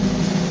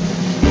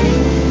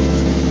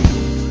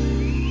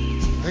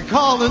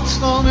call it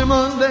Stormy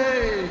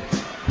Monday.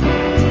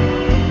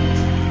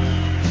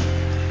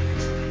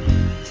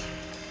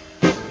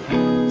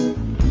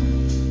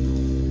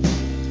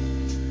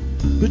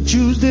 But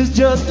Tuesday's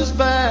just as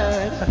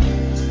bad.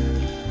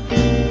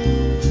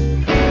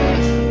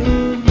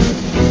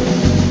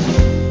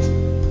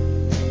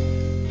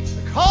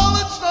 Call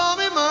it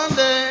Stormy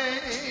Monday.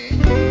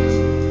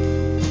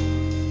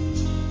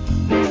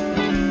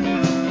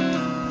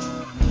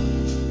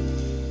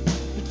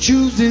 But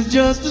Tuesday's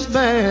just as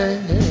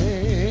bad.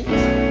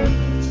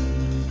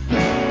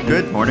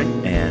 Good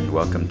morning and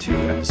welcome to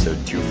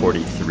episode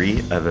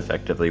 243 of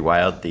Effectively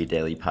Wild, the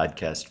daily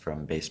podcast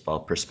from Baseball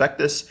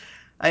Prospectus.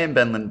 I am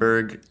Ben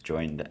Lindbergh,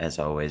 joined as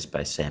always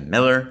by Sam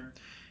Miller.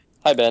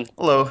 Hi, Ben.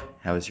 Hello,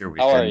 how was your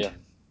weekend? How are you?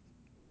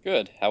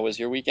 Good. How was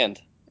your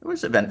weekend? It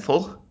was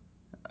eventful.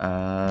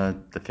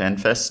 The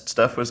FanFest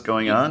stuff was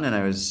going on and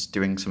I was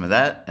doing some of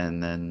that,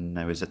 and then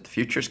I was at the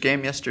Futures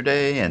game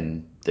yesterday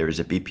and there was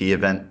a BP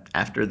event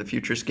after the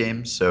Futures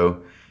game,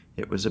 so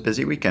it was a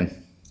busy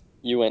weekend.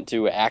 You went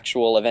to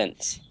actual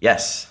events.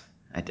 Yes,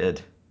 I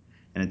did.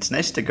 And it's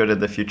nice to go to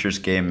the Futures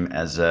game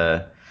as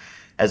a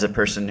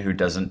person who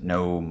doesn't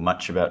know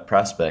much about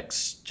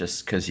prospects,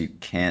 just because you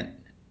can't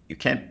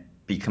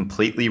be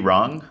completely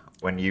wrong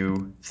when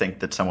you think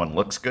that someone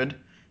looks good,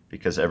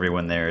 because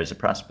everyone there is a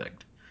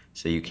prospect.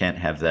 So you can't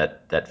have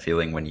that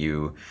feeling when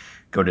you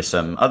go to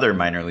some other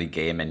minor league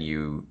game and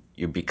you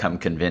become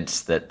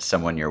convinced that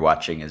someone you're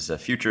watching is a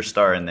future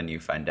star, and then you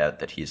find out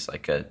that he's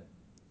like a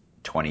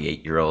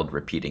 28-year-old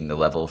repeating the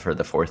level for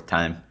the fourth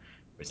time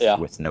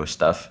with no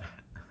stuff.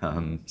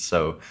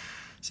 So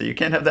you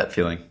can't have that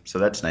feeling. So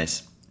that's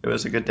nice. It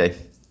was a good day.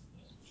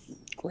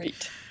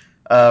 Great.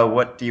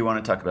 What do you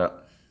want to talk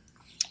about?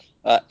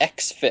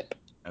 XFIP.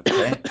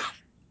 Okay.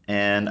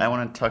 And I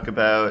want to talk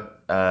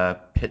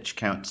about pitch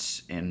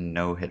counts in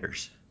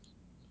no-hitters.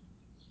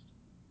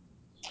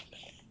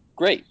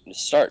 Great.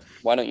 Start.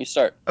 Why don't you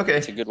start? Okay.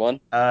 It's a good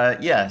one.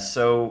 Yeah,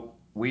 so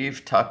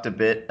we've talked a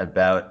bit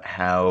about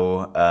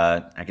how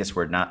I guess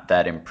we're not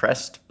that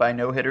impressed by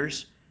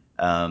no-hitters.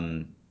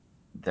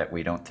 That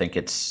we don't think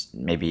it's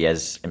maybe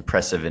as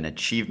impressive an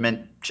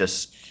achievement,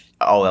 just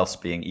all else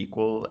being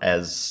equal,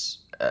 as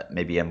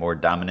maybe a more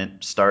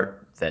dominant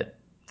start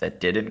that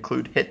did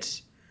include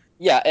hits.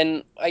 Yeah,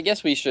 and I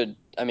guess we should.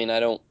 I mean, I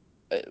don't.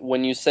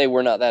 When you say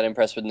we're not that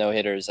impressed with no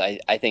hitters, I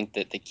think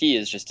that the key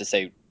is just to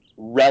say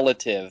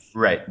relative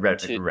Right.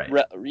 to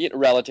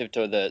relative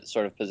to the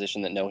sort of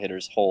position that no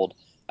hitters hold.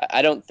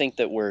 I don't think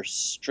that we're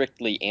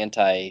strictly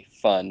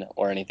anti-fun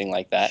or anything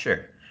like that.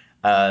 Sure.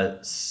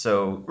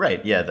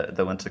 Right, yeah,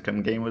 the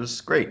Lincecum game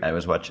was great. I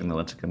was watching the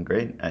Lincecum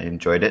game. I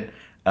enjoyed it.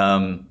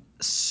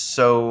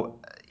 So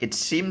it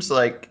seems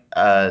like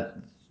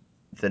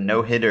the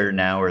no-hitter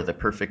now, or the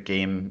perfect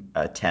game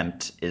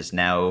attempt, is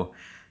now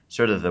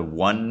sort of the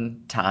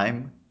one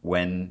time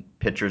when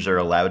pitchers are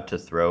allowed to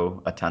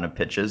throw a ton of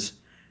pitches.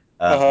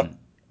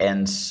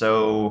 And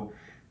so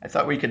I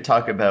thought we could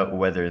talk about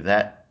whether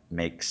that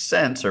makes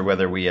sense, or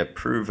whether we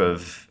approve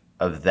of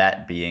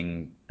that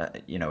being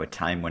a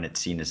time when it's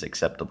seen as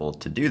acceptable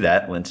to do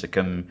that.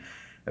 Lincecum,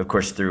 of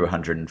course, threw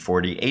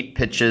 148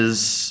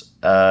 pitches,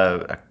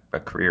 a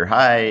career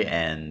high,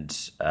 and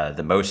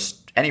the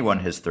most anyone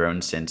has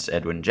thrown since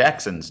Edwin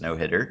Jackson's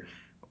no-hitter,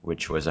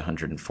 which was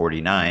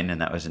 149,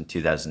 and that was in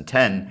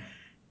 2010.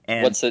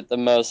 And what's it the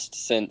most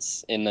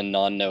since in the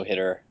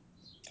non-no-hitter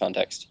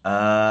context?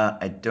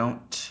 I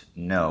don't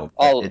know.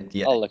 I'll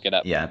look it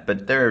up. Yeah,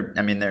 but there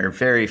are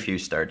very few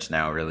starts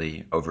now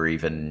really over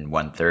even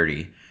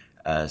 130.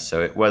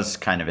 So it was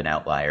kind of an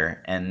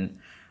outlier, and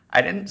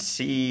I didn't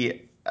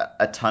see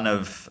a ton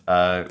of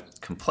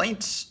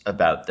complaints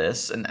about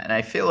this, and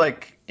I feel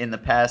like in the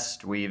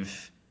past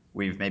we've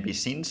maybe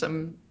seen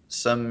some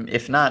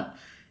if not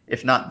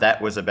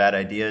that was a bad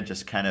idea,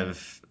 just kind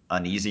of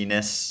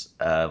uneasiness,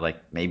 like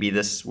maybe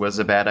this was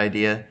a bad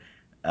idea.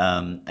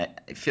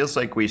 It feels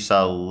like we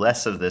saw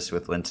less of this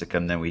with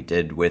Lincecum than we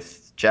did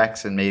with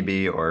Jackson,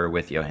 maybe, or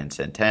with Johan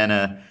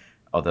Santana.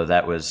 Although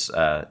that was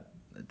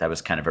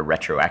kind of a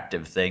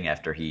retroactive thing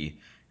after he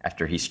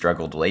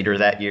struggled later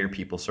that year.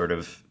 People sort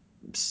of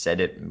said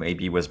it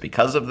maybe was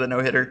because of the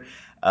no-hitter.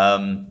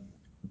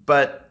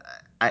 But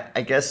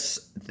I guess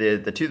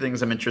the two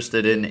things I'm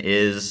interested in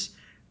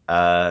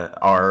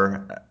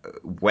are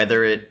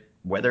whether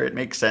it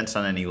makes sense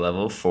on any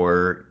level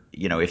for,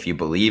 if you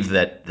believe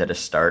that a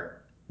start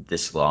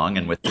this long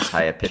and with this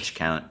high a pitch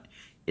count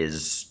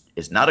is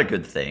not a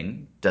good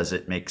thing, does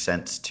it make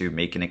sense to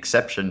make an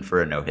exception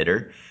for a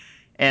no-hitter?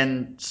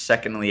 And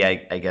secondly,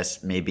 I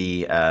guess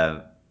maybe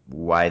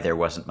why there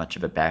wasn't much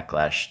of a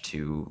backlash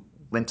to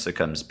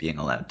Lincecum's being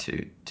allowed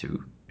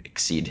to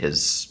exceed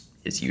his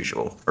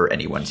usual, or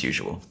anyone's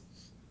usual.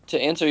 To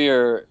answer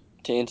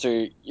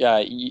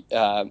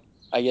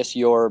I guess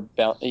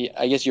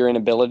your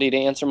inability to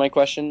answer my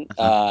question.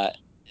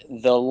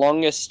 The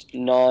longest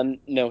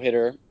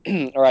no-hitter,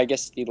 or I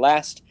guess the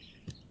last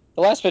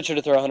pitcher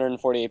to throw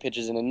 148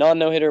 pitches in a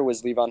non-no-hitter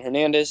was Livan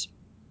Hernandez.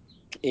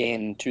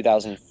 in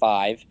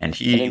 2005. And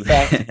And in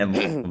fact, and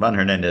Livan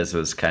Hernandez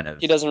was kind of,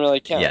 he doesn't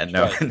really yeah, count,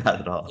 no, right?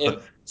 not at all.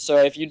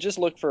 If you just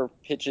look for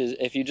pitches,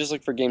 if you just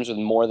look for games with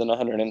more than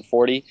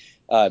 140,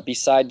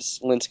 besides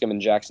Lincecum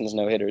and Jackson's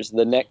no hitters,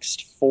 the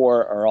next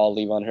four are all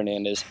Livan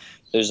Hernandez.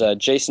 There's a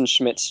Jason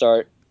Schmidt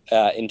start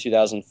in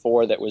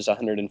 2004 that was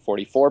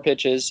 144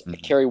 pitches.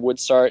 Mhm. Kerry Wood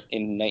start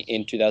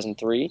in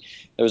 2003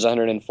 that was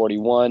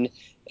 141,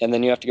 and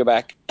then you have to go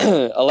back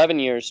 11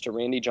 years to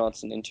Randy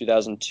Johnson in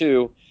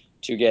 2002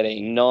 to get a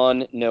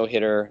no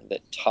hitter that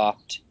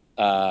topped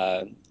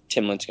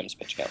Tim Lincecum's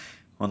pitch count.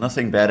 Well,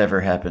 nothing bad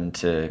ever happened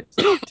to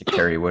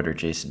Kerry Wood or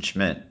Jason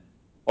Schmidt.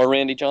 Or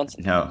Randy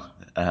Johnson. No.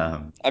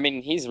 I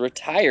mean, he's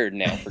retired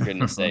now, for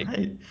goodness sake.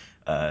 Right.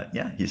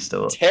 Yeah, he's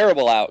still.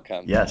 Terrible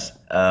outcome. Yes.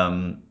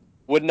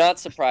 Would not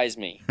surprise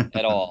me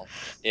at all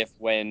if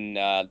when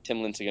Tim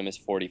Lincecum is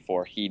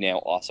 44, he now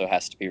also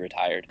has to be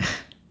retired.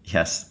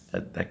 Yes,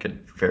 that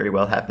could very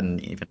well happen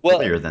even Well,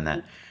 earlier than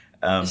that.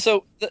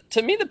 So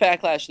to me, the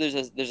backlash,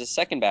 there's a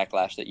second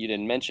backlash that you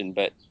didn't mention,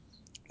 but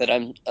that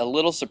I'm a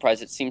little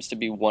surprised. It seems to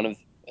be one of,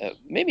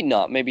 maybe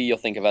not, maybe you'll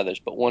think of others,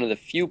 but one of the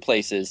few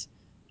places,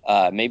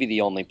 maybe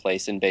the only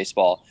place in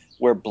baseball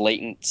where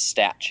blatant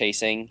stat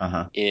chasing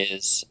Uh-huh.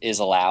 is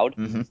allowed.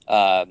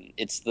 Mhm.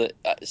 It's the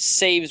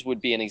saves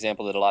would be an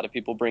example that a lot of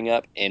people bring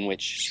up, in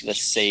which the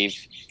save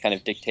kind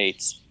of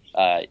dictates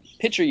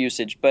pitcher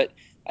usage, but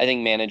I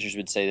think managers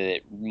would say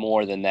that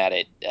more than that,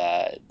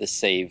 the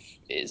save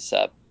is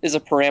a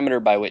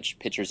parameter by which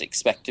pitchers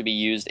expect to be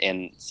used,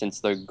 and since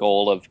the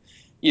goal of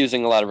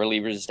using a lot of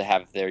relievers is to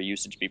have their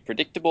usage be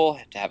predictable,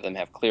 to have them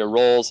have clear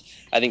roles,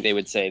 I think they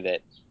would say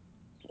that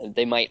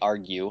they might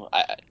argue,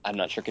 I'm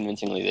not sure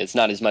convincingly, that it's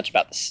not as much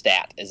about the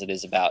stat as it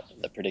is about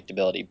the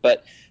predictability.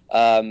 But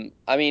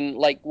I mean,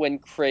 like when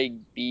Craig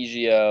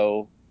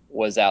Biggio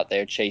was out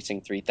there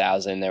chasing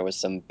 3,000, there was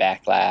some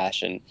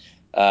backlash, and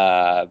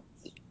uh,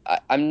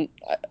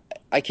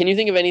 can you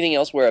think of anything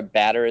else where a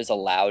batter is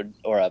allowed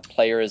or a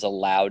player is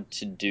allowed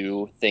to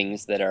do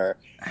things that are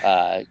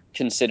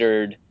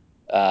considered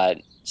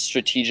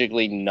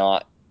strategically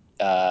not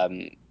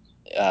um,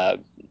 uh,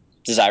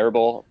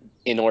 desirable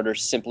in order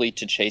simply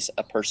to chase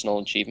a personal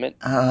achievement?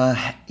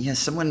 Yeah,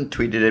 someone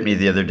tweeted at me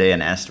the other day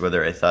and asked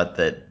whether I thought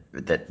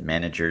that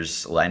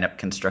managers' lineup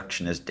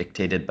construction is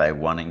dictated by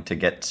wanting to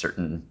get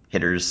certain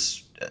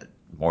hitters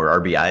more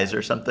RBIs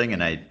or something,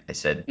 and I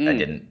said I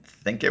didn't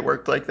think it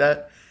worked like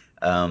that.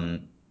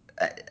 Um,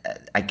 I,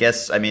 I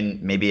guess, I mean,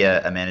 maybe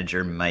a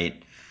manager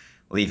might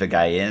leave a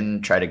guy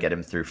in, try to get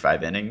him through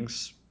 5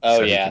 innings Oh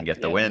so he yeah, can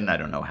get the yeah. win. I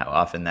don't know how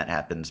often that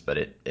happens, but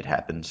it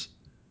happens.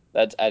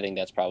 I think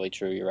that's probably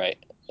true. You're right.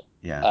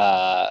 Yeah.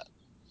 Uh,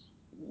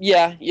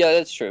 yeah,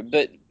 that's true.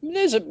 But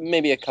there's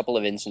maybe a couple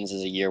of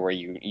instances a year where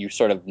you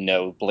sort of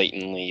know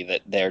blatantly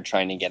that they're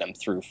trying to get him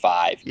through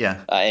five.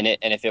 Yeah. And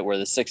if it were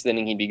the sixth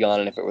inning, he'd be gone,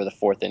 and if it were the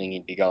fourth inning,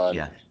 he'd be gone.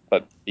 Yeah.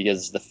 But because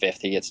it's the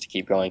fifth, he gets to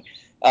keep going.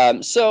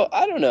 So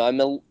I don't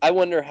know. I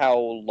wonder how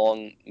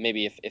long.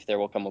 Maybe if there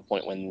will come a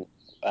point when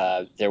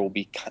there will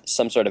be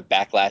some sort of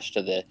backlash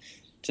to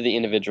the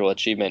individual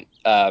achievement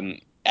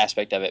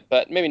aspect of it.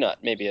 But maybe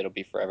not. Maybe it'll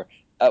be forever.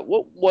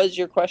 What was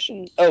your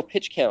question? Oh,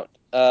 pitch count.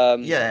 Yeah,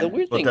 The and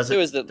weird well, thing too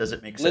is that does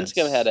it make Lincecum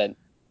sense? had a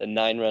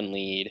 9-run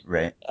lead.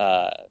 Right.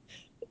 Uh,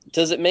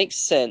 does it make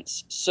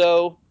sense?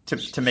 So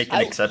To make an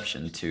I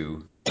exception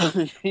to.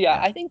 yeah,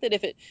 Yeah. I think that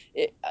if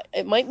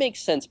it might make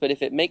sense, but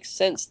if it makes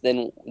sense,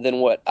 then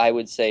what I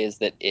would say is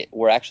that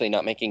we're actually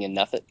not making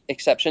enough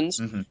exceptions.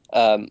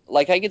 Hmm.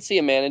 Like I could see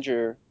a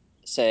manager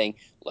saying,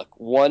 "Look,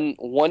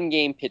 one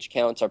game pitch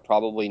counts are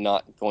probably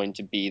not going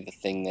to be the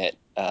thing that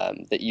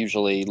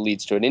usually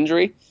leads to an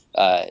injury.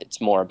 It's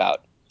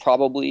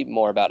probably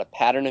more about a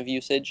pattern of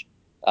usage.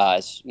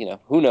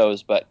 Who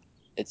knows, but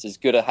it's as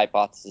good a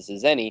hypothesis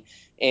as any.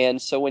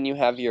 And so when you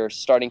have your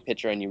starting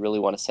pitcher and you really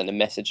want to send a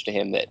message to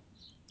him that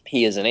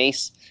he is an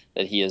ace,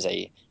 that he is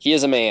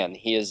a man,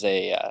 he is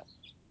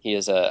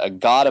a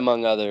god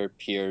among other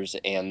peers,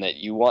 and that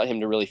you want him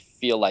to really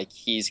feel like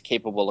he's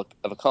capable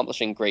of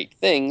accomplishing great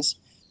things,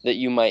 that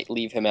you might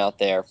leave him out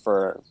there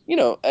for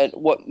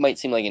what might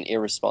seem like an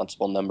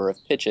irresponsible number of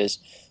pitches.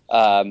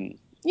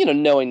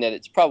 Knowing that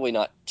it's probably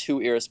not too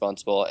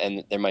irresponsible and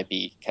that there might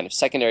be kind of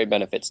secondary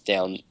benefits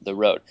down the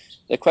road.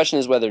 The question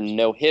is whether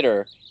no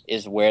hitter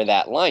is where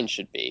that line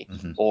should be,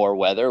 Hmm. or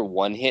whether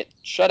one hit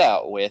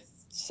shutout with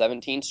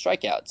 17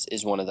 strikeouts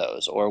is one of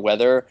those, or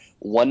whether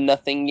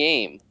 1-0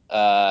 game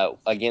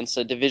against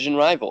a division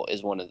rival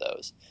is one of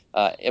those.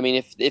 I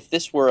mean, if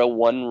this were a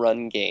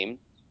 1-run game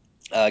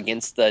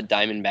against the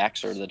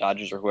Diamondbacks or the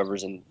Dodgers or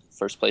whoever's in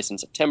first place in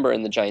September,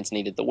 and the Giants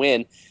needed the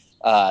win,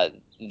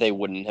 they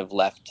wouldn't have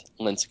left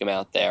Lincecum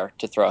out there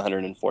to throw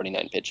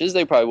 149 pitches.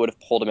 They probably would have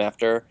pulled him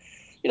after.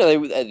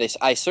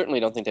 I certainly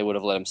don't think they would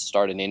have let him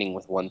start an inning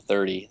with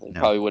 130. They No.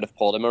 probably would have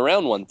pulled him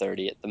around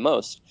 130 at the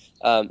most.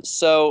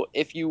 So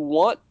if you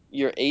want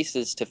your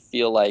aces to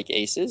feel like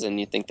aces, and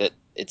you think that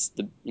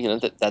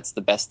that's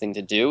the best thing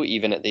to do,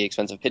 even at the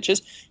expense of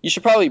pitches, you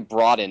should probably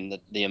broaden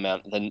the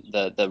amount,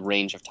 the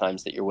range of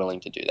times that you're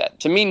willing to do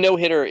that. To me, no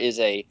hitter is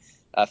a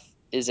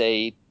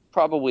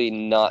probably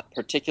not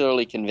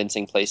particularly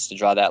convincing place to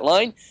draw that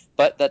line,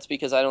 but that's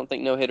because I don't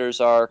think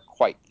no-hitters are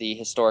quite the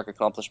historic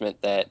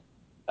accomplishment that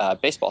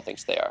baseball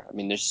thinks they are. I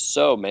mean, there's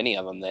so many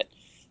of them that,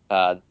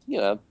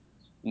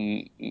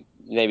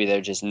 maybe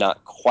they're just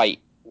not quite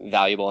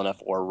valuable enough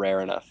or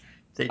rare enough.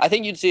 I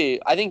think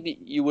that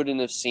you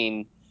wouldn't have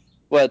seen,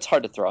 well, it's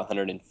hard to throw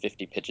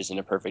 150 pitches in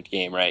a perfect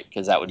game, right?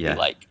 Because that would be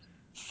like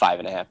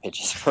 5.5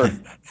 pitches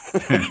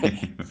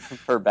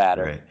per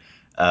batter. Right.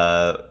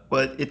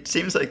 But it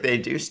seems like they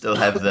do still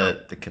have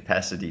the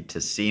capacity to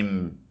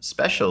seem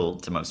special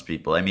to most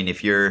people. I mean,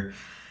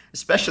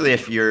 especially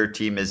if your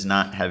team is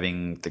not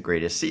having the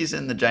greatest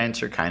season, the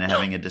Giants are kind of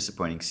having a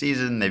disappointing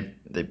season.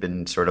 They've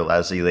been sort of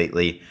lousy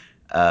lately,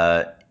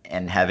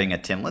 and having a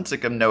Tim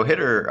Lincecum no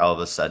hitter all of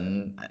a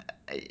sudden,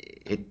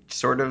 it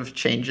sort of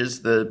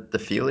changes the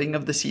feeling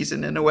of the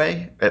season in a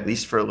way, at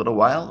least for a little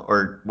while.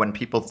 Or when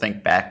people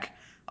think back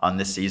on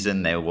this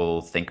season, they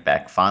will think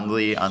back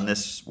fondly on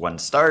this one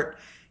start,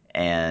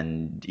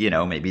 and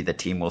maybe the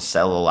team will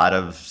sell a lot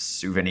of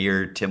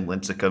souvenir Tim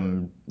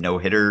Lincecum no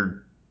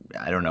hitter,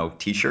 I don't know,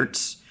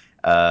 T-shirts,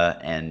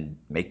 and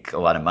make a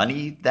lot of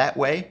money that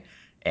way.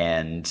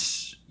 And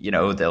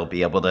they'll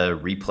be able to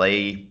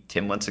replay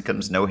Tim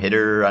Lincecum's no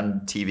hitter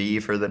on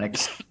TV for the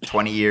next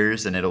 20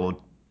 years, and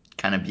it'll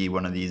kind of be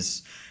one of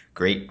these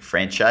great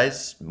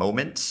franchise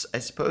moments, I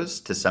suppose,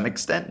 to some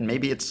extent. And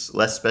maybe it's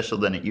less special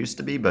than it used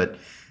to be, but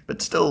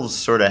still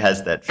sort of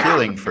has that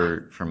feeling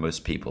for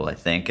most people, I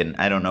think. And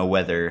I don't know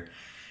whether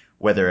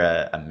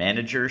a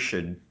manager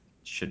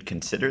should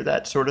consider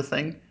that sort of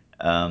thing.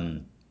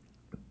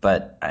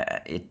 But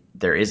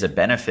there is a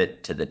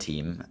benefit to the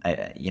team.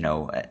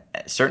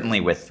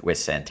 Certainly with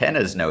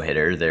Santana's no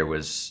hitter, there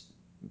was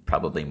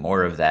probably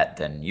more of that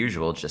than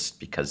usual, just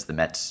because the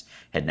Mets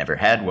had never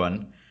had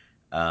one.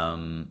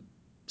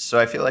 So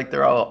I feel like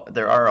there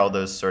are all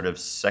those sort of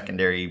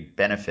secondary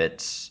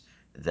benefits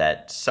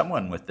that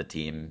someone with the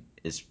team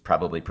is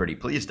probably pretty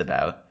pleased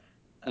about.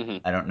 Mm-hmm.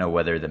 I don't know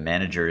whether the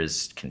manager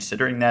is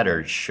considering that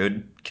or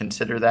should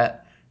consider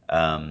that.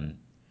 And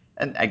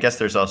I guess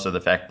there's also the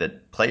fact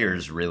that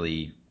players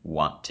really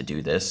want to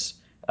do this.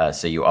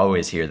 So you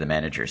always hear the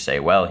manager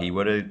say, well, he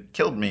would have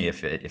killed me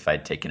if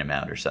I'd taken him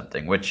out or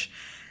something, which,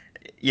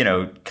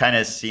 kind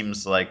of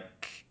seems like,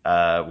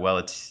 well,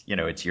 it's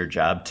your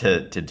job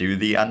to do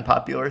the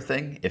unpopular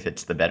thing if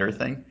it's the better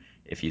thing,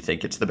 if you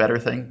think it's the better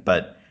thing.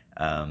 But,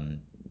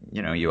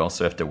 you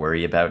also have to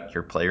worry about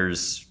your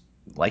players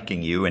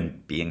liking you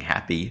and being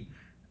happy,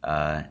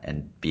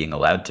 and being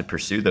allowed to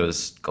pursue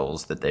those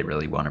goals that they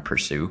really want to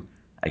pursue.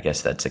 I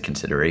guess that's a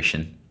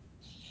consideration.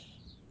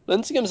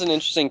 Lincecum's an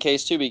interesting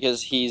case too,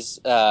 because he's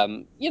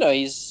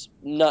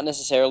not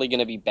necessarily going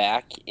to be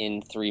back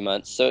in 3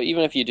 months. So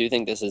even if you do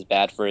think this is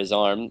bad for his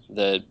arm,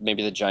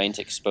 maybe the Giants'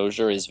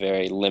 exposure is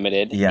very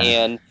limited. Yeah.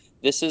 And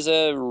this is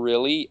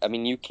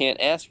you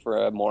can't ask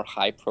for a more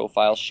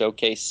high-profile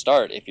showcase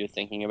start if you're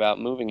thinking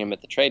about moving him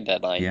at the trade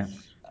deadline. Yeah.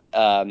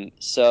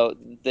 So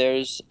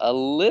there's a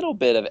little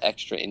bit of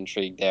extra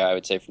intrigue there, I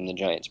would say, from the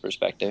Giants'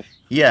 perspective.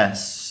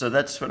 Yes, so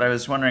that's what I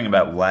was wondering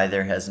about, why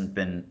there hasn't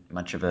been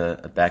much of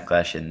a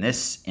backlash in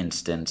this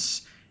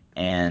instance.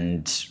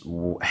 And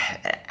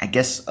I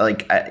guess,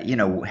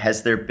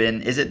 has there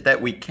been? Is it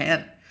that we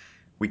can't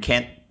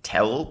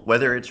tell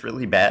whether it's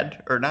really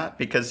bad or not?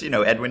 Because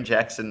Edwin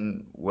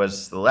Jackson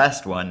was the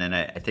last one, and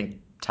I think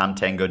Tom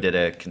Tango did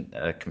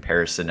a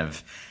comparison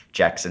of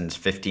Jackson's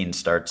 15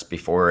 starts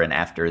before and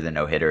after the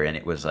no hitter, and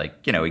it was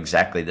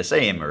exactly the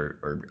same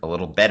or a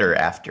little better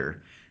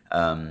after.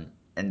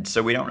 And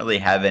so we don't really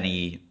have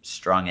any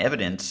strong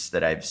evidence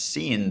that I've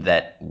seen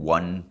that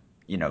one,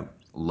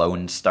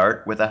 lone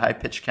start with a high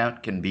pitch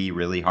count can be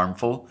really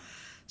harmful.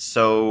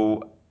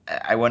 So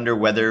I wonder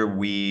whether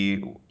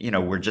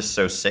we're just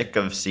so sick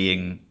of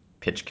seeing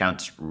pitch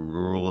counts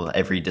rule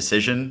every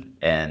decision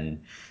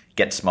and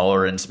get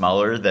smaller and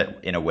smaller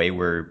that in a way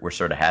we're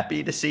sort of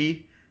happy to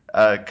see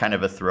kind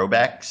of a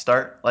throwback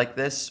start like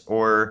this,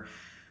 or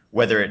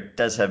whether it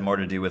does have more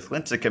to do with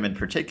Lincecum in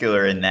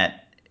particular, in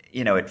that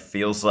it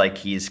feels like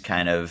he's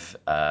kind of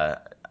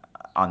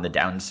on the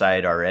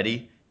downside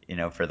already.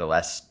 For the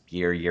last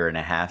year and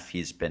a half,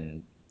 he's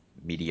been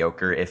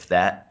mediocre, if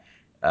that.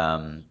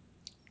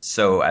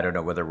 So I don't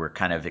know whether we're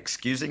kind of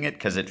excusing it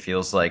because it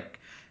feels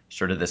like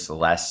sort of this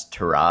last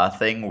hurrah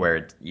thing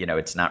where,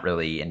 it's not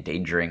really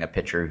endangering a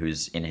pitcher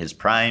who's in his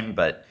prime,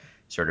 but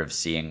sort of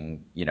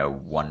seeing,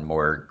 one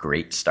more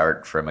great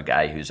start from a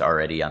guy who's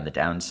already on the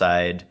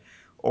downside.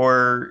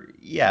 Or,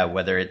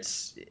 whether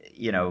it's,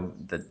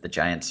 the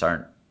Giants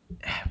aren't,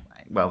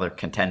 well, they're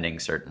contending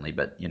certainly,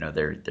 but,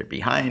 they're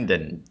behind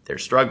and they're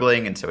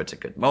struggling, and so it's a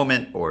good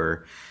moment,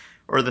 or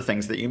the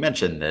things that you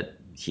mentioned, that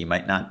he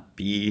might not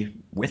be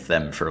with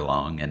them for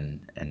long,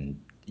 and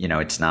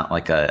it's not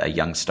like a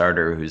young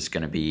starter who's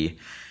going to be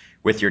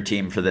with your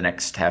team for the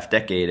next half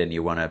decade and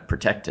you want to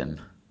protect him.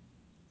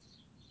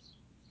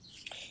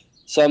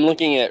 So I'm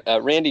looking at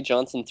Randy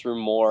Johnson threw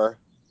more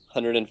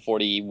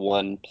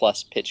 141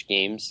 plus pitch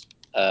games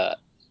than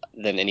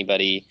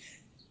anybody,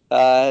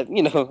 of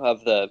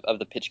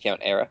the pitch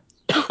count era.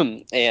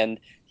 and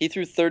he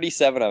threw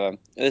 37 of them.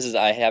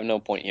 I have no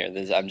point here.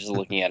 I'm just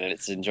looking at it.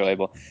 It's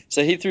enjoyable.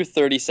 So he threw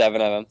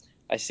 37 of them.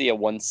 I see a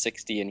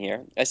 160 in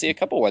here. I see a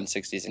couple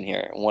 160s in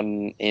here.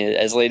 One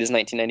as late as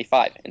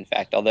 1995, in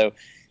fact. Although,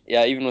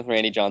 yeah, even with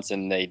Randy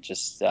Johnson, they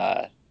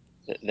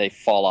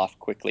fall off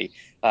quickly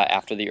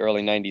after the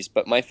early 90s.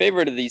 But my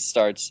favorite of these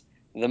starts,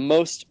 the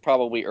most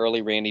probably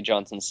early Randy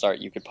Johnson start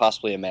you could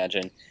possibly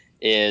imagine,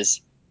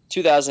 is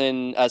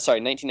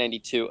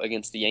 1992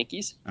 against the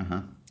Yankees.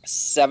 Uh-huh.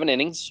 7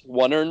 innings,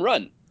 1 earned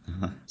run.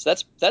 Uh-huh. So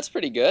that's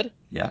pretty good.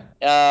 Yeah.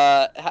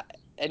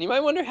 And you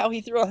might wonder how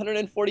he threw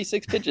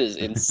 146 pitches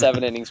in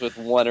 7 innings with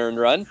 1 earned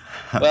run.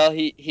 Well,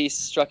 he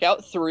struck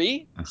out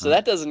 3, so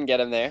that doesn't get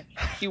him there.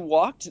 He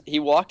walked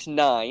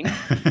 9,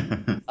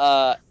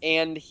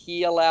 and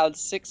he allowed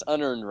 6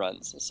 unearned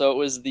runs. So it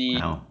was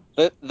Wow.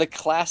 the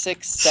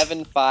classic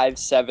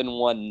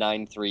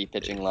 7-5-7-1-9-3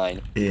 pitching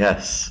line.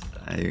 Yes,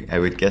 I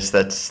would guess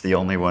that's the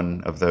only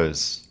one of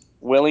those.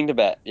 Willing to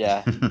bet,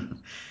 yeah.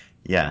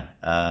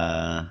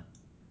 Yeah.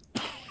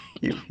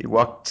 He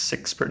walked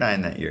 6 per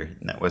 9 that year,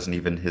 and that wasn't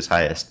even his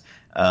highest.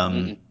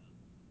 Mm-mm.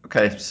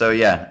 Okay, so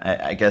yeah,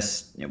 I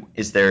guess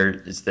is there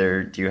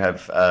do you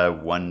have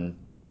one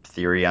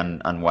theory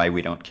on why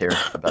we don't care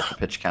about the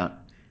pitch count?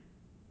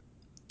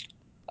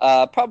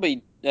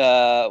 Probably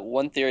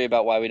one theory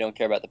about why we don't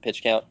care about the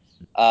pitch count.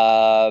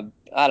 I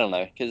don't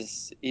know,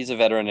 because he's a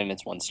veteran and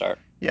it's 1 start.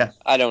 Yeah,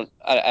 I don't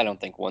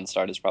think 1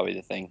 start is probably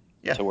the thing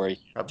yeah, to worry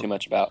too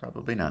much about.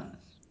 probably not.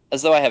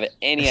 As though I have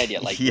any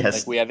idea, like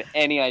Yes. we have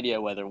any idea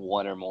whether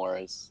 1 or more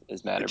is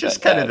matter. Which is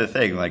But kind of the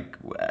thing. Like,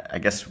 I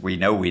guess we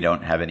know we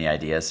don't have any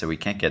idea, so we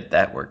can't get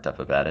that worked up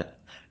about it.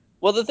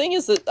 well, the thing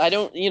is that I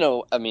don't,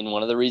 I mean,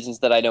 one of the reasons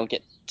that I don't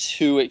get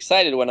too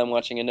excited when I'm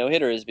watching a no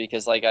hitter is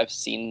because like I've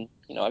seen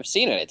it.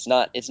 It's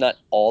not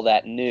all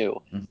that new.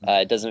 Mhm.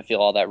 It doesn't feel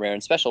all that rare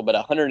and special. But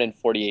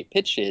 148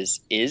 pitches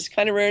is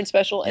kind of rare and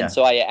special, and Yeah.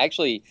 so I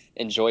actually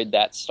enjoyed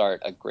that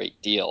start a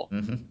great deal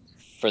Hmm.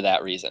 for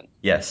that reason.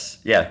 Yes,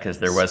 yeah, because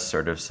there was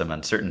sort of some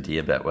uncertainty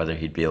about whether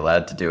he'd be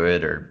allowed to do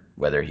it or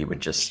whether he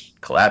would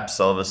just collapse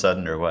all of a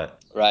sudden or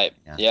what. Right?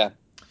 Yeah. Yeah.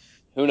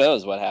 Who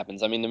knows what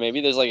happens? I mean,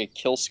 maybe there's like a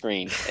kill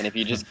screen, and if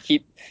you just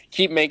keep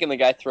making the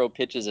guy throw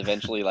pitches,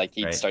 eventually, like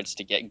he Right. starts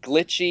to get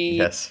glitchy,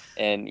 Yes.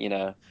 and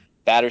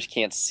batters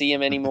can't see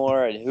him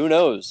anymore, and who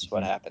knows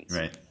what Mhm. happens?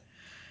 Right.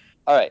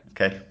 All right,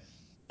 Okay.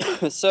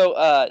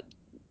 so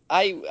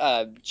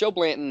Joe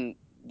Blanton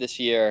this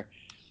year.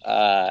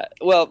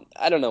 Well,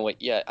 I don't know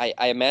what. Yeah,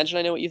 I imagine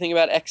I know what you think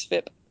about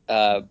xFIP.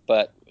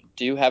 But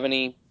do you have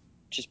any?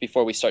 Just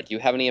before we start, do you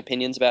have any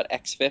opinions about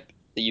xFIP?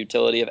 The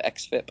utility of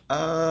xFIP?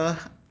 I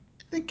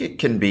think it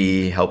can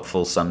be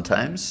helpful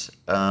sometimes.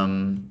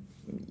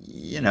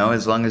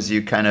 As long as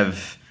you kind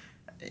of,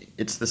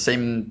 it's the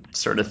same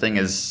sort of thing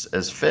as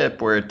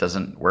FIP, where it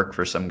doesn't work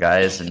for some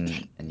guys,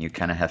 and you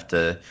kind of have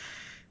to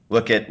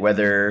look at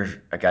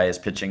whether a guy is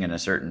pitching in a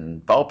certain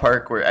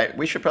ballpark.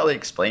 We should probably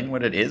explain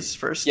what it is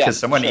first, Yeah, because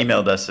someone sure.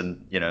 emailed us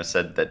and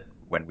said that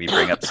when we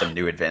bring up some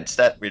new advanced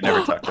stat we've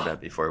never talked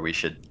about before, we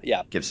should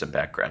Yeah. give some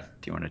background.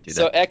 Do you want to do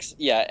So that?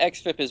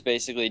 xFIP is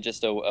basically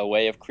just a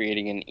way of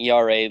creating an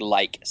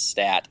ERA-like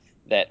stat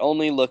that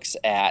only looks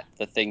at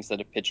the things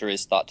that a pitcher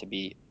is thought to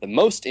be the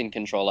most in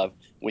control of,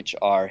 which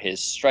are his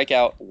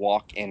strikeout,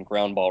 walk, and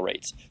ground ball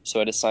rates.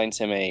 So it assigns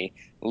him a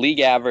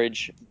league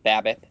average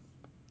BABIP,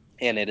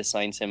 and it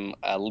assigns him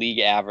a league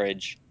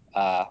average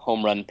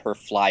home run per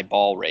fly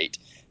ball rate.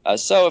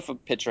 So if a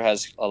pitcher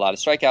has a lot of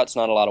strikeouts,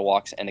 not a lot of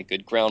walks, and a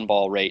good ground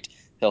ball rate,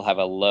 he'll have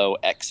a low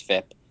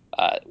xFIP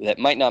that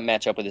might not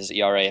match up with his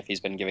ERA if he's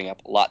been giving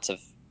up lots of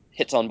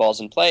hits on balls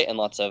in play and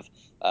lots of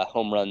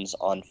home runs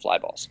on fly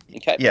balls.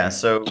 Okay. Yeah,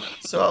 so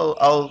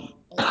I'll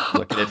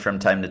look at it from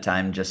time to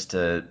time just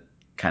to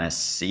kind of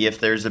see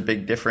if there's a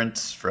big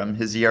difference from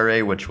his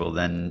ERA, which will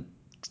then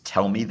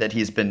tell me that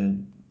he's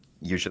been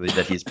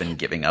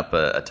giving up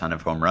a ton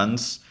of home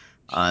runs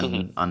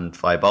on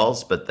fly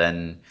balls, but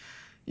then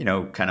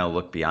kind of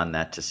look beyond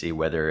that to see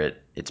whether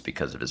it's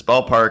because of his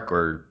ballpark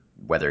or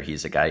whether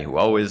he's a guy who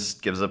always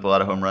gives up a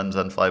lot of home runs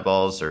on fly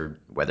balls or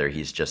whether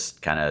he's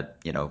just kind of,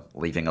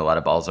 leaving a lot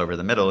of balls over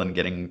the middle and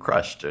getting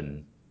crushed,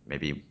 and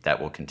maybe that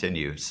will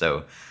continue.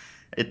 So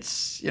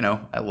it's,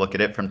 I look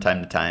at it from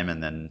time to time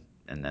and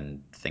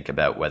then think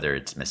about whether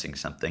it's missing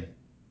something.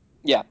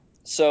 Yeah.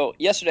 So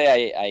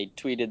yesterday I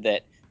tweeted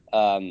that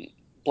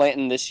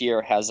Blanton this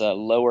year has a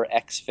lower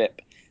xFIP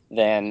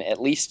than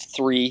at least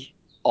 3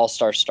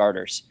 All-Star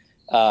starters.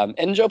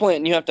 And Joe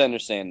Blanton, you have to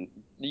understand,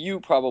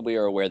 you probably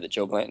are aware that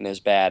Joe Blanton is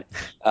bad.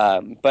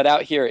 But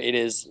out here, it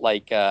is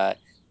like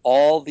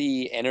all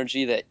the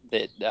energy that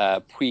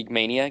Puig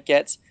Mania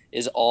gets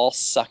is all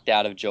sucked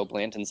out of Joe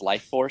Blanton's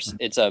life force.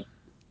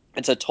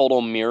 it's a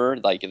total mirror.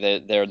 Like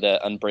they're the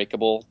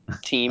unbreakable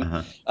team.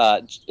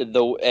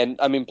 Uh-huh. And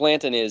I mean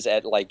Blanton is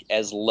at like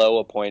as low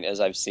a point as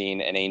I've seen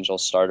an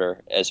Angels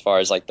starter as far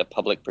as like the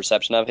public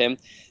perception of him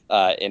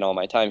in all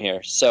my time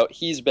here. So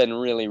he's been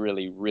really,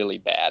 really, really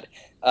bad.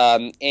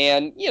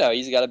 And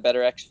he's got a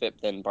better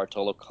xFIP than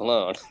Bartolo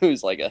Colon,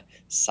 who's like a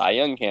Cy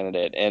Young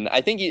candidate. And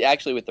I think he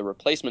actually with the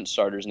replacement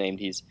starters named,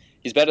 he's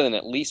better than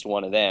at least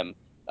one of them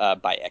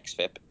by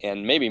xFIP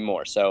and maybe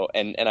more. So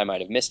and I might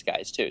have missed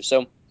guys too.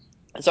 So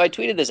I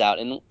tweeted this out,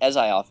 and as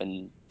I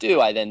often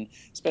do, I then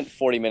spent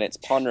 40 minutes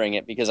pondering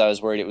it because I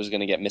was worried it was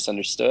going to get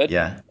misunderstood.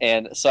 Yeah.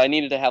 And so I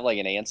needed to have like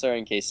an answer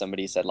in case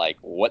somebody said like,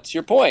 "What's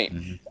your point?"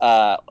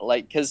 Mm-hmm.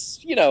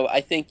 Because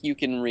I think you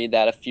can read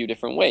that a few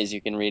different ways.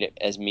 You can read it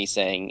as me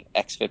saying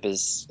xFIP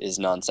is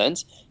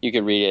nonsense. You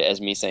could read it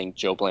as me saying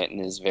Joe Blanton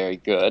is very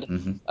good,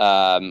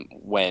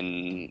 Mm-hmm.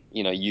 when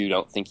you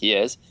don't think he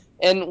is.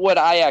 And what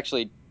I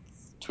actually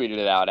tweeted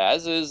it out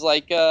as is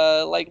like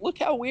look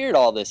how weird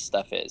all this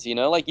stuff is,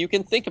 like you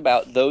can think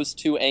about those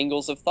two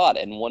angles of thought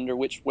and wonder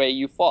which way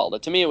you fall.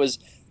 But to me it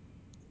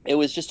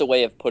was just a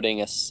way of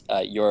putting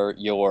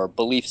your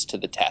beliefs to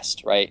the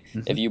test, right?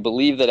 Mm-hmm. If you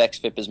believe that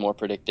xFIP is more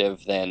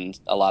predictive than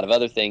a lot of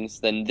other things,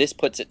 then this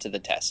puts it to the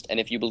test. And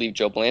if you believe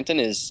Joe Blanton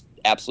is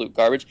absolute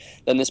garbage,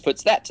 then this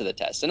puts that to the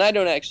test. And I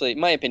don't actually,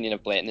 my opinion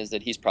of Blanton is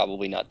that he's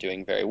probably not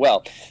doing very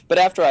well. But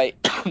after I,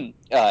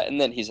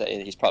 and then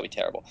he's probably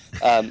terrible.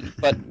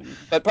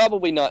 But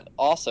probably not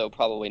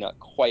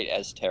quite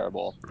as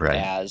terrible Right.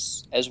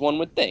 as one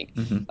would think.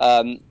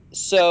 Mm-hmm.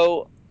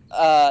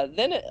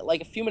 Then,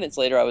 like a few minutes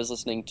later, I was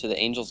listening to the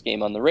Angels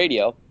game on the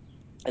radio,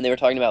 and they were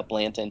talking about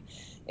Blanton,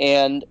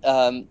 and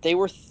they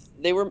were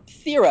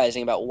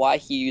theorizing about why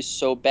he's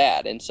so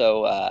bad. And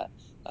so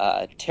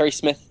Terry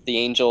Smith, the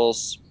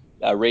Angels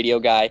radio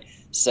guy,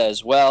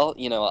 says, "Well,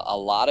 a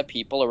lot of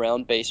people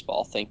around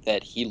baseball think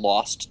that he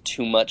lost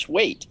too much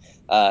weight.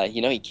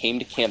 He came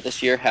to camp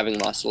this year having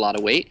lost a lot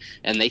of weight,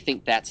 and they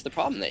think that's the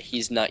problem, that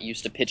he's not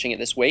used to pitching at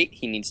this weight.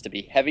 He needs to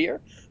be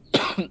heavier."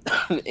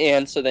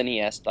 And so then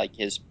he asked like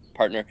his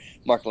partner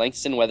Mark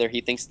Langston whether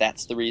he thinks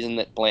that's the reason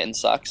that Blanton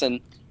sucks,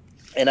 and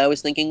I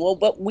was thinking, well,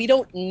 but we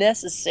don't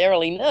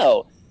necessarily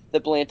know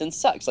that Blanton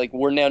sucks. Like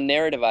we're now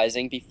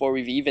narrativizing before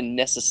we've even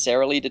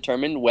necessarily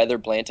determined whether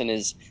Blanton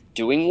is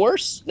doing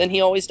worse than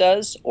he always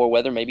does, or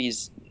whether maybe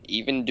he's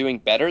even doing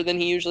better than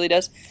he usually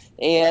does.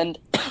 And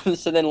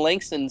so then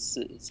Langston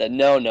said,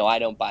 no, I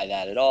don't buy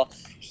that at all.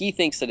 He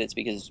thinks that it's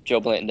because Joe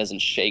Blanton doesn't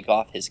shake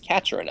off his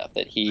catcher enough,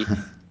 that he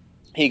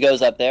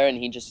goes up there and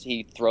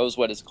he throws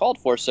what is called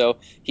for. So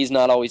he's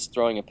not always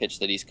throwing a pitch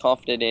that he's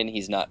confident in.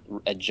 He's not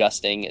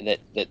adjusting.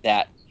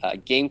 That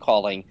game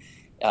calling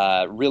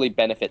really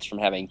benefits from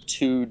having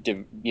two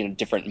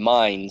different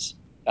minds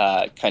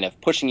kind of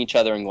pushing each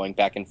other and going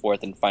back and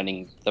forth and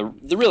finding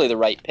the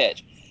right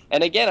pitch.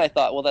 And again, I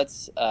thought, well,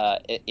 that's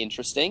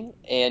interesting,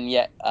 and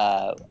yet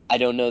I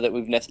don't know that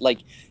we've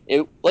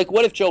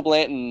what if Joe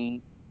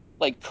Blanton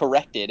like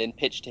corrected and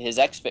pitched to his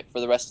xFIP for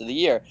the rest of the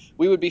year?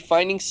 We would be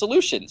finding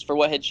solutions for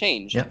what had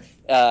changed.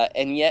 Yep.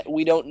 And yet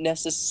we don't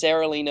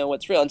necessarily know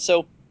what's real. And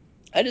so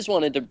I just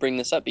wanted to bring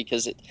this up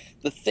because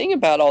the thing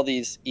about all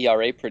these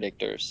ERA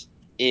predictors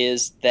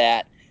is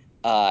that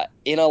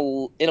in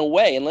a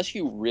way, unless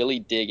you really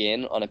dig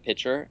in on a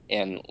pitcher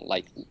and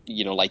like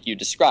you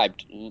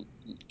described,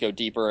 go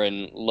deeper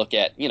and look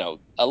at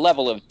a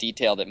level of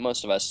detail that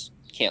most of us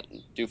can't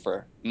do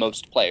for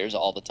most players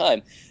all the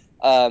time,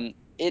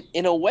 it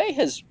in a way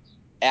has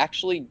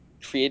actually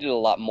created a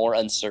lot more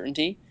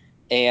uncertainty.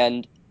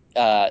 And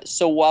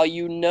so while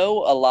you know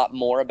a lot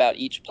more about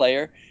each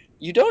player,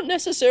 you don't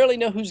necessarily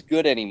know who's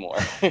good anymore.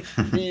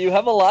 You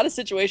have a lot of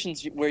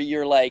situations where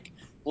you're like,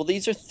 well,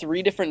 these are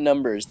three different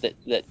numbers that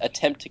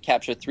attempt to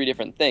capture three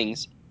different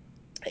things,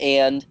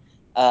 and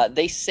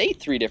they say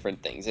three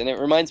different things. And it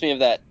reminds me of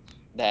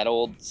that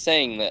old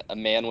saying that a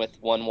man with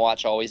one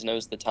watch always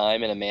knows the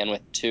time, and a man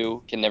with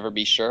two can never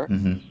be sure.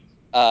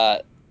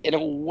 Mm-hmm. In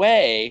a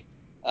way,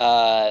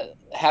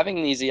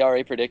 having these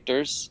ERA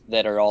predictors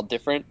that are all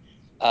different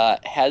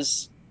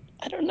has,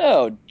 I don't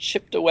know,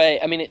 chipped away.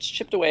 I mean, it's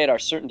chipped away at our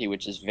certainty,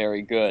 which is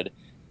very good,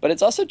 but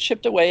it's also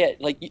chipped away at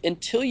like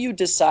until you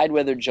decide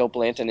whether Joe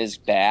Blanton is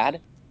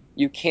bad,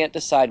 you can't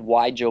decide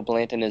why Joe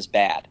Blanton is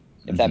bad,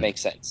 if that Mm-hmm.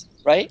 makes sense,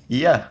 right?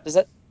 Yeah. Does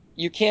that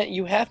You can't,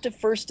 you have to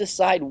first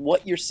decide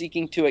what you're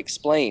seeking to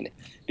explain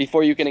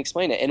before you can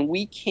explain it. And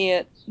we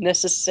can't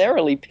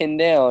necessarily pin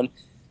down,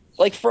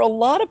 like for a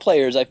lot of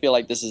players, I feel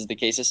like this is the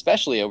case,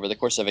 especially over the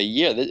course of a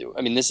year.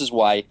 I mean, this is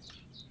why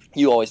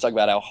you always talk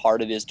about how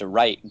hard it is to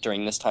write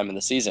during this time of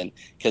the season,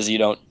 because you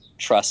don't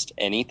trust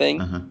anything.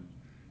 Uh-huh.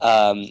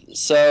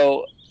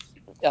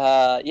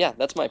 Yeah,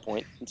 that's my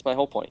point. That's my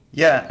whole point.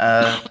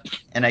 Yeah,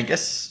 and I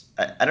guess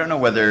I don't know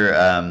whether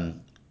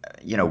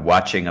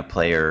watching a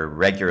player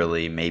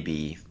regularly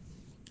maybe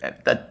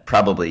that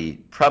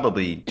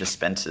probably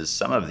dispenses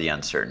some of the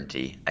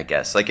uncertainty, I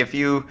guess. Like if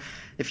you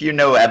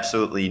know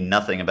absolutely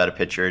nothing about a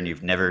pitcher and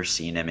you've never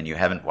seen him and you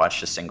haven't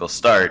watched a single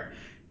start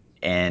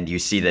and you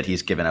see that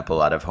he's given up a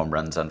lot of home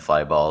runs on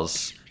fly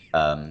balls,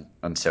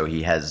 and so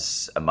he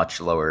has a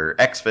much lower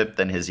xFIP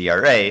than his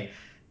ERA.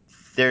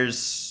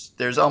 There's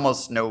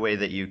almost no way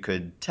that you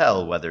could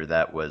tell whether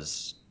that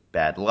was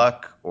bad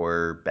luck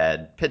or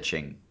bad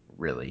pitching,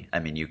 really. I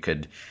mean, you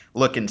could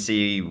look and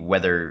see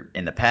whether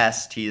in the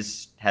past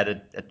he's had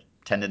a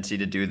tendency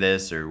to do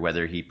this, or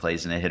whether he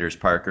plays in a hitter's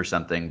park or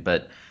something,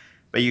 but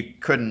you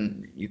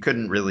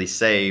couldn't really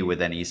say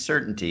with any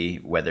certainty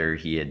whether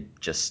he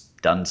had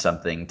just done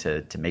something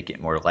to make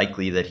it more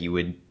likely that he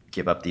would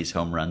give up these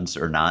home runs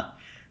or not.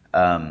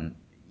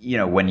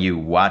 When you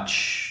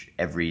watch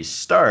every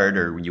start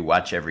or when you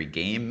watch every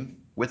game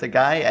with a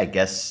guy, I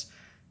guess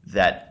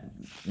that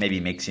maybe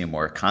makes you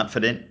more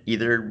confident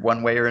either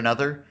one way or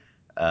another.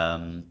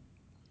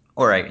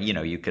 Or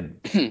you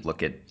could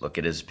look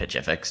at his pitch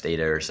FX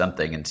data or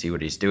something and see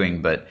what he's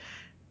doing. But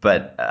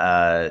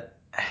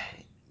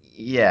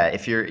yeah,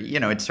 if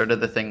it's sort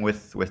of the thing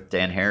with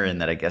Dan Herron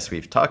that I guess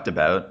we've talked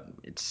about.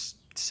 It's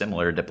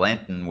similar to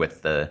Blanton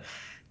with the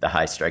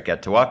high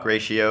strikeout to walk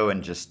ratio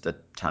and just a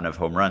ton of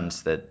home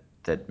runs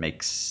that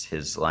makes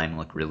his line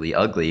look really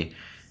ugly.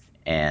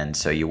 And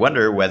so you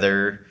wonder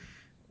whether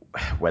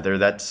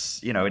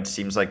that's, it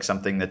seems like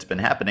something that's been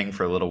happening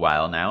for a little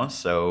while now.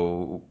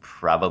 So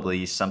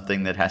probably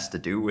something that has to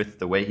do with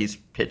the way he's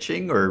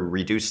pitching or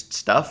reduced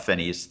stuff,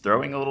 and he's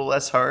throwing a little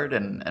less hard,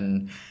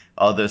 and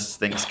all those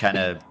things kind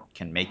of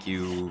can make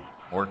you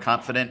more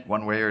confident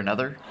one way or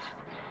another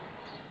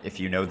if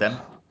you know them.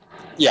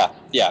 Yeah.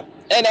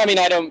 And I mean,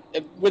 I don't.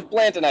 With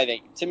Blanton, I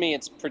think to me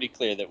it's pretty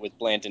clear that with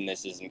Blanton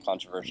this isn't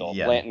controversial.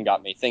 Yeah. Blanton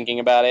got me thinking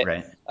about it,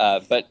 Right.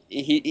 but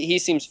he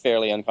seems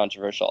fairly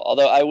uncontroversial.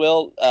 Although I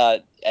will,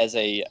 as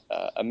a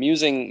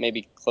amusing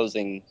maybe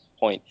closing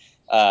point,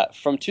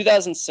 from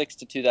 2006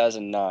 to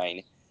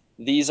 2009,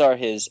 these are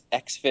his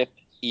xFIP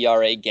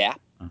ERA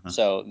gap. Uh-huh.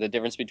 So the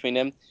difference between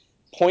them: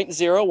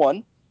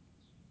 0.01,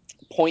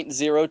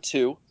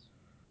 0.02,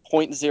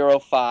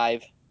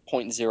 0.05,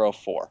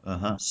 0.04.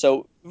 Uh-huh.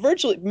 So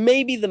virtually,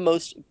 maybe the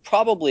most,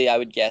 probably I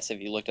would guess if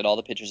you looked at all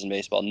the pitchers in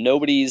baseball,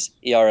 nobody's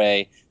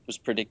ERA was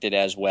predicted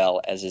as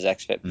well as his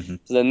xFIP. Mm-hmm.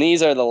 So then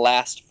these are the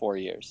last 4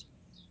 years: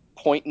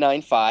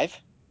 0.95,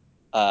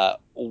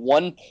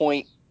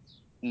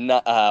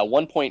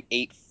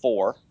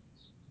 1.84.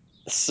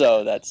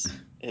 So that's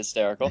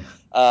hysterical.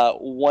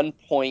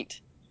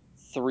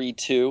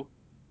 1.32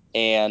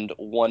 and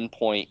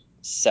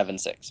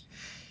 1.76.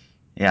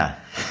 Yeah,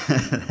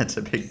 that's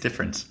a big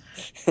difference.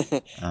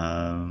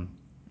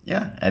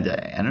 Yeah, I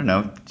don't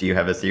know. Do you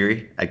have a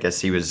theory? I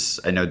guess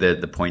I know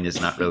that the point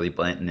is not really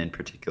Blanton in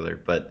particular,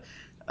 but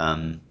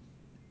um,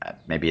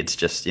 maybe it's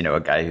just,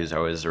 a guy who's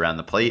always around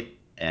the plate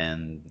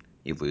and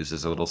he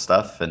loses a little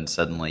stuff and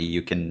suddenly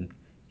you can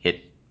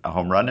hit a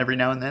home run every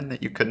now and then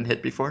that you couldn't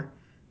hit before.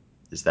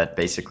 Is that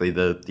basically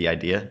the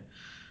idea?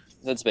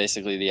 That's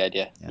basically the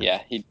idea.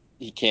 Yeah. He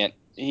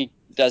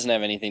doesn't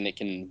have anything that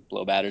can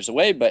blow batters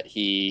away, but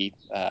he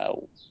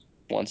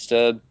wants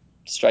to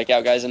strike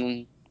out guys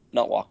and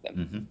not walk them.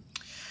 Mm-hmm.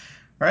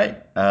 All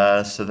right.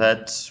 So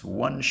that's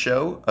one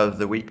show of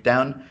the week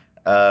down.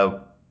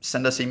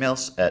 Send us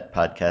emails at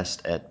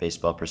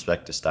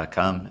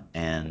podcast@baseballprospectus.com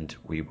and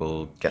we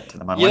will get to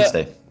them on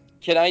Wednesday.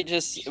 Can I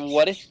just,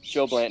 what if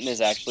Joe Blanton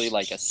is actually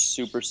like a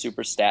super,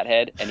 super stat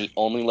head and he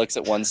only looks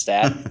at one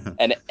stat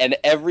and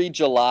every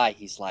July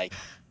he's like,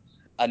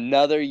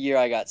 another year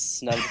I got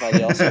snubbed by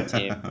the All-Star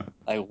team.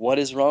 Like, what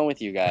is wrong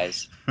with you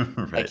guys?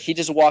 Right. Like, he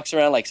just walks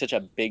around like such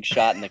a big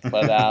shot in the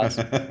clubhouse.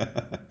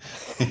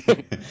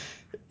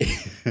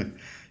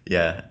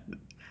 Yeah,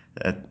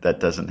 that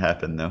doesn't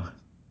happen though.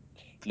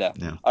 No.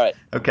 No. All right.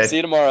 Okay. See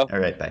you tomorrow. All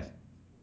right. Bye.